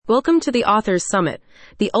Welcome to the Authors Summit,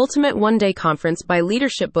 the ultimate one-day conference by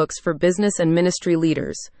Leadership Books for business and ministry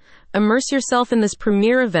leaders. Immerse yourself in this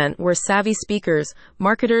premier event where savvy speakers,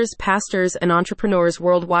 marketers, pastors, and entrepreneurs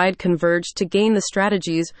worldwide converge to gain the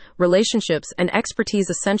strategies, relationships, and expertise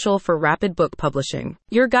essential for rapid book publishing.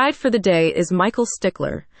 Your guide for the day is Michael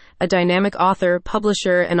Stickler, a dynamic author,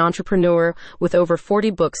 publisher, and entrepreneur with over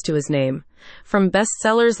 40 books to his name. From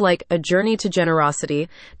bestsellers like A Journey to Generosity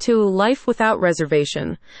to Life Without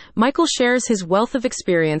Reservation, Michael shares his wealth of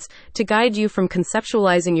experience to guide you from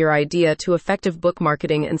conceptualizing your idea to effective book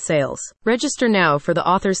marketing and sales. Register now for the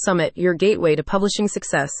Authors Summit, your gateway to publishing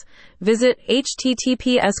success. Visit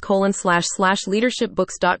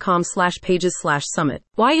https://leadershipbooks.com/pages/summit.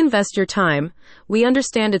 Why invest your time? We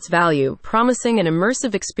understand its value, promising an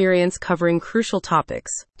immersive experience covering crucial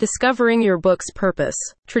topics. Discovering your book's purpose.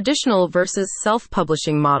 Traditional versus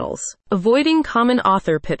self-publishing models. Avoiding common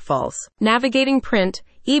author pitfalls. Navigating print,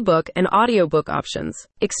 ebook, and audiobook options.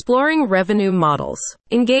 Exploring revenue models.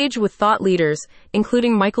 Engage with thought leaders,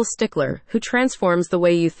 including Michael Stickler, who transforms the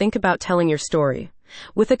way you think about telling your story.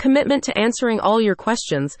 With a commitment to answering all your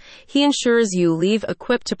questions, he ensures you leave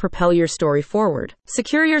equipped to propel your story forward.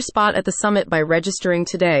 Secure your spot at the summit by registering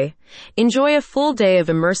today. Enjoy a full day of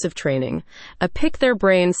immersive training, a pick their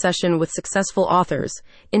brain session with successful authors,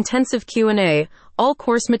 intensive Q&A, all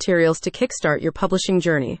course materials to kickstart your publishing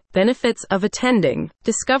journey. Benefits of attending.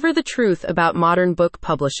 Discover the truth about modern book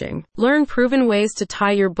publishing. Learn proven ways to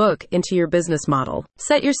tie your book into your business model.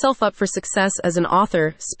 Set yourself up for success as an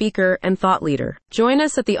author, speaker, and thought leader. Join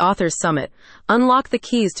us at the Authors Summit. Unlock the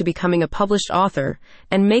keys to becoming a published author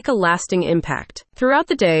and make a lasting impact. Throughout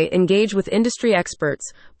the day, engage with industry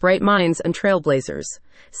experts, bright minds, and trailblazers.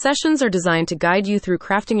 Sessions are designed to guide you through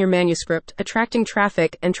crafting your manuscript, attracting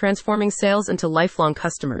traffic, and transforming sales into lifelong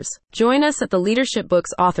customers. Join us at the Leadership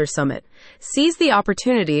Books Author Summit. Seize the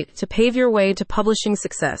opportunity to pave your way to publishing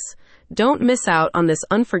success. Don't miss out on this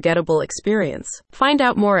unforgettable experience. Find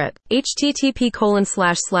out more at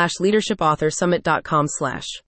http://leadershipauthorsummit.com/.